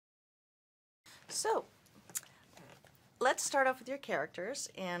So, let's start off with your characters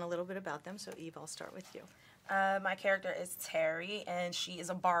and a little bit about them. So, Eve, I'll start with you. My character is Terry, and she is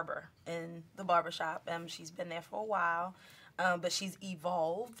a barber in the barbershop. She's been there for a while, but she's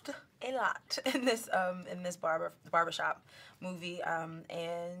evolved a lot in this barbershop movie.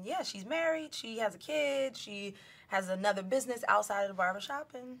 And yeah, she's married. She has a kid. She has another business outside of the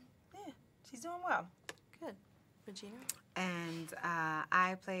barbershop, and yeah, she's doing well. Good. Regina? And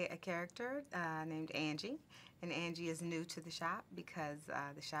I play a character named Angie, and Angie is new to the shop because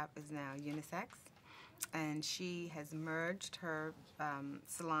the shop is now unisex. And she has merged her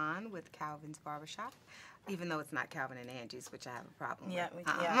salon with Calvin's Barbershop, even though it's not Calvin and Angie's, which I have a problem with.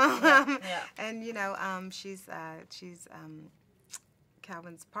 Yeah. And you know, she's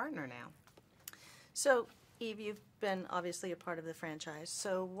Calvin's partner now. So, Eve, you've been obviously a part of the franchise.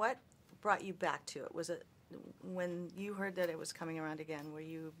 So, what brought you back to it? Was it when you heard that it was coming around again? Were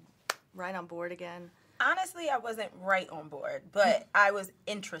you right on board again? Honestly, I wasn't right on board, but I was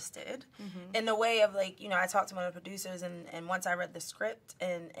interested in the way of, like, you know, I talked to one of the producers, and once I read the script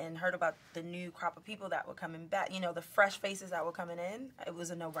and heard about the new crop of people that were coming back, you know, the fresh faces that were coming in, it was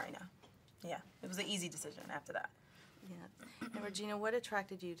a no-brainer. Yeah, it was an easy decision after that. Yeah. And Regina, what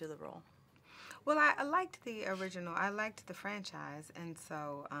attracted you to the role? Well, I liked the original. I liked the franchise, and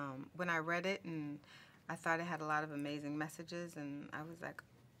so when I read it, and I thought it had a lot of amazing messages, and I was like,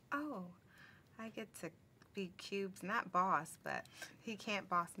 oh, I get to be Cube's, not boss, but he can't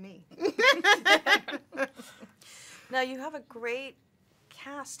boss me. Now, you have a great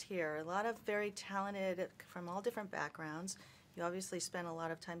cast here, a lot of very talented from all different backgrounds. You obviously spent a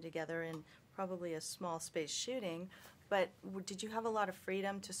lot of time together in probably a small space shooting, but did you have a lot of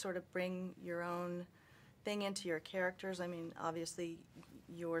freedom to sort of bring your own thing into your characters? I mean, obviously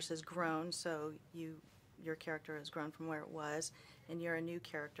yours has grown, so your character has grown from where it was, and you're a new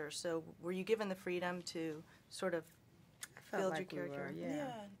character. So were you given the freedom to sort of build your character?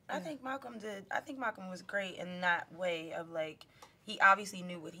 I think Malcolm did. I think Malcolm was great in that way of, like, he obviously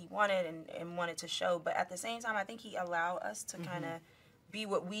knew what he wanted and wanted to show, but at the same time, I think he allowed us to kind of be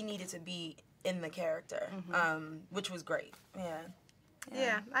what we needed to be in the character, which was great.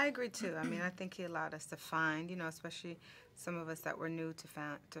 Yeah, I agree too. I mean, I think he allowed us to find, you know, especially some of us that were new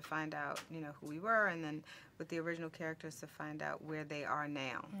to find out, you know, who we were, and then with the original characters to find out where they are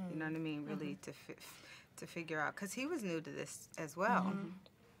now. You know what I mean? Really to figure out, because he was new to this as well,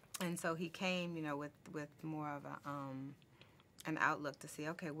 and so he came, you know, with more of a an outlook to see,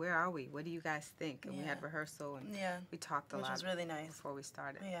 okay, where are we? What do you guys think? And we had rehearsal, and we talked a lot, which was really nice before we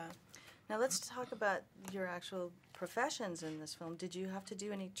started. Yeah. Now let's talk about your actual professions in this film. Did you have to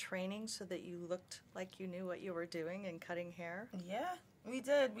do any training so that you looked like you knew what you were doing in cutting hair? Yeah, we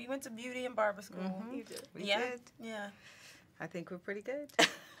did. We went to beauty and barber school. You did. We did. Yeah. I think we're pretty good.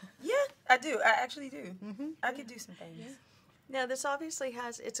 Yeah, I do. I actually do. I could do some things. Yeah. Now this obviously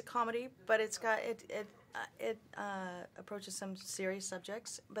it's a comedy, but it approaches some serious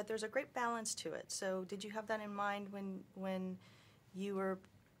subjects, but there's a great balance to it. So did you have that in mind when you were,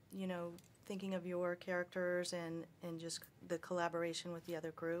 you know, thinking of your characters and just the collaboration with the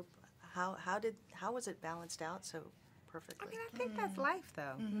other group? How was it balanced out so perfectly? I mean, I think that's life,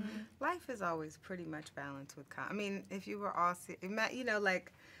 though. Life is always pretty much balanced with I mean, if you were all, you know,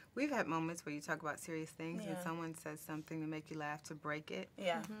 like, we've had moments where you talk about serious things and someone says something to make you laugh, to break it.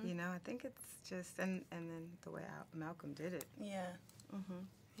 Yeah. You know, I think it's just, and then the way Malcolm did it. Yeah.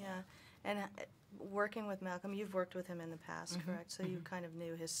 Yeah. And working with Malcolm, you've worked with him in the past, correct? So you kind of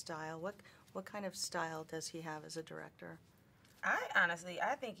knew his style. What kind of style does he have as a director?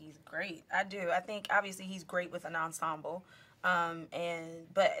 I think he's great. I do. I think obviously he's great with an ensemble,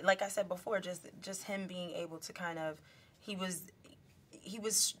 but like I said before, just him being able to kind of, he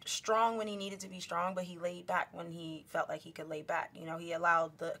was strong when he needed to be strong, but he laid back when he felt like he could lay back. You know, he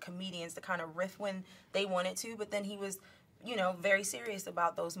allowed the comedians to kind of riff when they wanted to, but then he was, you know, very serious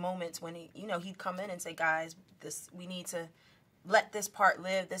about those moments when he, you know, he'd come in and say, guys, we need to let this part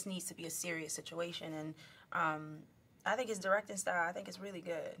live. This needs to be a serious situation. And I think his directing style, I think it's really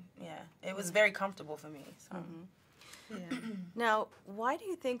good. Yeah. It was very comfortable for me. So. Yeah. Now, why do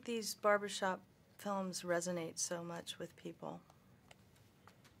you think these barbershop films resonate so much with people?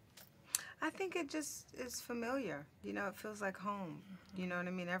 I think it just is familiar. You know, it feels like home. You know what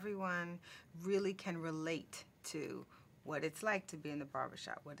I mean? Everyone really can relate to what it's like to be in the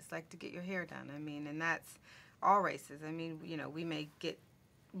barbershop, what it's like to get your hair done. I mean, and that's all races. I mean, you know, we may get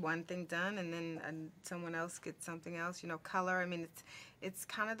one thing done and then someone else gets something else, you know, color. I mean, it's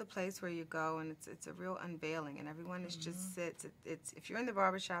kind of the place where you go, and it's a real unveiling, and everyone is just sits. It's if you're in the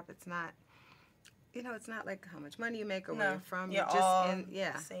barbershop, it's not, you know, it's not like how much money you make or where you're from. You're just all in,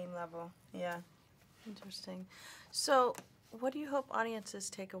 same level. Yeah. Interesting. So, what do you hope audiences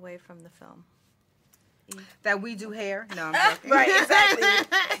take away from the film? That we do hair? No, I'm joking. Right,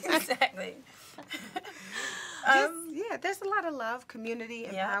 exactly. Exactly. Yeah, there's a lot of love, community,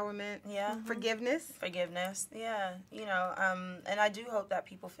 empowerment, forgiveness. Forgiveness, yeah. You know, and I do hope that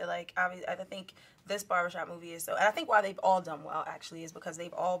people feel like, I think this Barbershop movie is so, and I think why they've all done well, actually, is because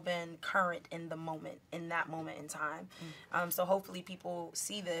they've all been current in the moment, in that moment in time. So hopefully people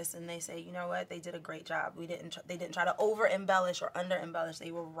see this and they say, you know what, they did a great job. They didn't try to over-embellish or under-embellish.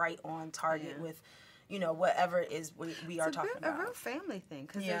 They were right on target with, you know, whatever it is we are talking about. A real family thing,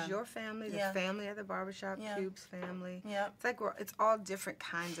 because there's your family, the family at the Barbershop, Cube's family. Yeah. It's like it's all different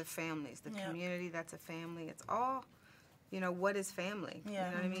kinds of families. The community, that's a family. It's all, you know, what is family? You know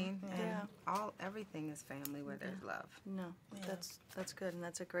what I mean? And everything is family where there's love. No, that's good, and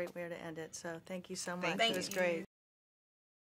that's a great way to end it. So thank you so much. Thank It was you. great.